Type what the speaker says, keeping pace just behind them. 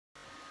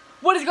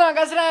What is going on,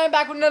 guys? Today I am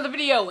back with another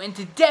video, and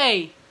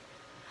today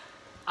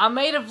I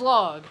made a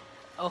vlog.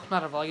 Oh,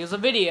 not a vlog, it was a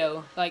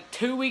video like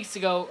 2 weeks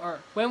ago, or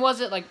when was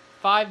it? Like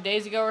 5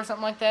 days ago or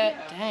something like that?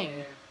 Yeah, dang.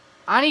 yeah.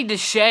 I need to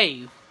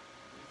shave.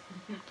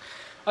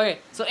 Okay,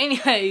 so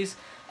anyways,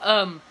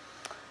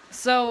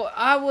 so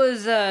I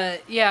was,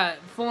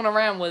 fooling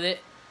around with it,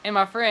 and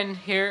my friend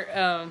here,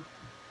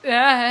 he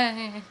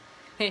had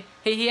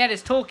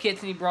his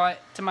toolkits and he brought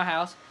it to my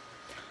house,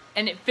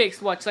 and it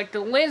fixed what? Like the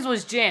lens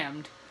was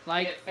jammed.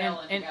 Like, it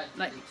fell and got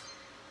like, juice.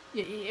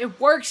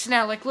 it works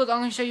now. Like, look, I'm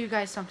gonna show you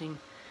guys something.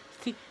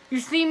 You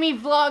see me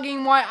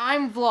vlogging while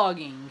I'm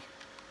vlogging.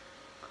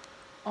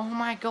 Oh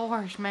my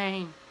gosh,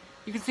 man!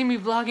 You can see me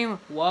vlogging.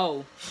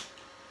 Whoa!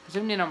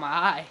 Zoomed in on my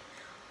eye.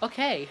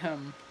 Okay,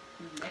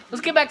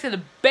 let's get back to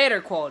the better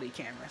quality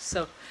camera.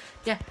 So,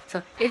 yeah,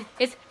 so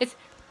it's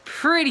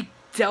pretty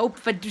dope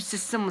if I do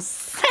this to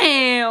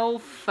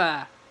myself.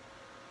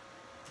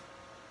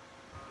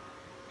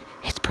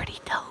 It's pretty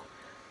dope.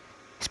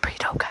 It's pretty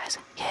dope, guys.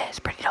 Yeah, it's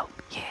pretty dope.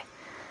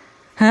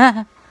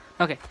 Yeah.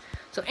 Okay.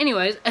 So,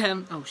 anyways,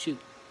 oh shoot.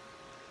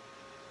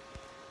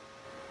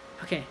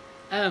 Okay.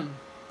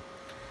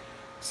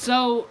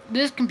 So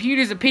this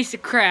computer's a piece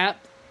of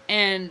crap,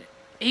 and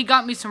he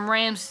got me some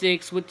RAM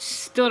sticks, which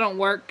still don't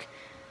work.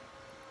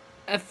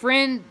 A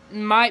friend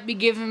might be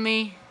giving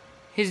me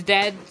his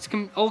dad's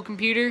old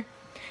computer.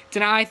 It's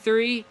an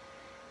i3.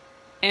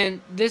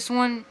 And this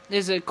one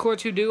is a Core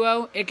 2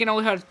 Duo. It can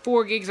only have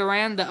 4 gigs of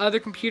RAM. The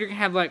other computer can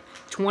have like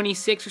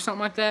 26 or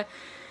something like that.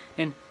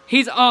 And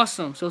he's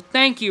awesome. So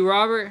thank you,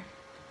 Robert.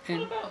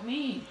 And what about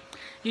me?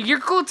 You're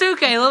cool too,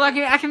 Caleb.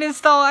 I can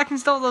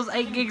install those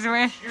 8 gigs of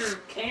RAM. Your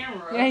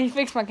camera. Yeah, he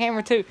fixed my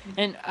camera too.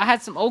 And I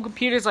had some old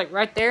computers like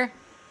right there.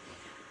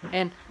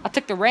 And I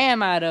took the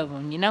RAM out of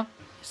them, you know.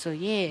 So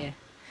yeah.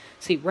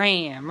 See,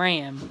 RAM.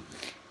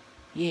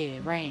 Yeah,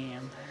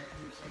 RAM.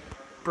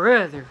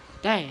 Brother.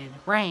 Dad,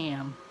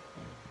 RAM.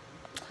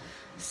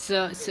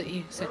 So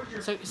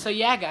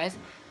yeah, guys,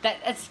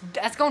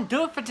 that's gonna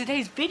do it for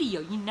today's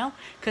video, you know,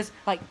 cause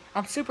like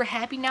I'm super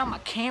happy now. My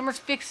camera's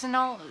fixed and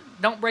all.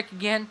 Don't break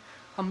again.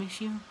 I'll miss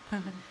you.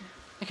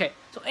 Okay.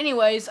 So,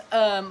 anyways,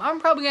 I'm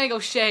probably gonna go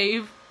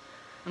shave.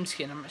 I'm just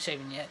kidding. I'm not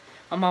shaving yet.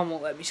 My mom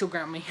won't let me. She'll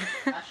ground me.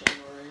 I shaved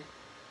already.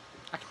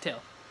 I can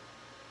tell.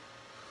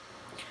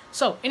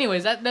 So,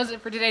 anyways, that does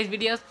it for today's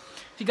videos.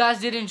 If you guys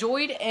did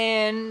enjoy it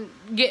and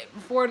get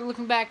forward to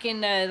looking back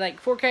in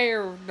like 4K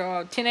or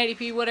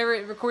 1080p, whatever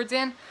it records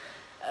in,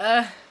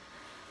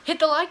 hit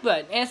the like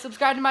button and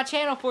subscribe to my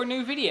channel for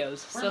new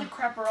videos. Where the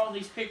crap are all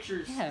these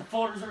pictures? Yeah. The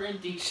folders are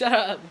empty. Shut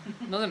up.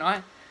 No, they're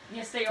not.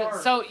 Yes, they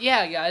are. So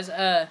yeah, guys.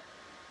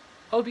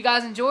 Hope you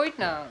guys enjoyed.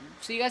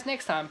 See you guys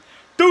next time.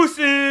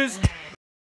 Deuces.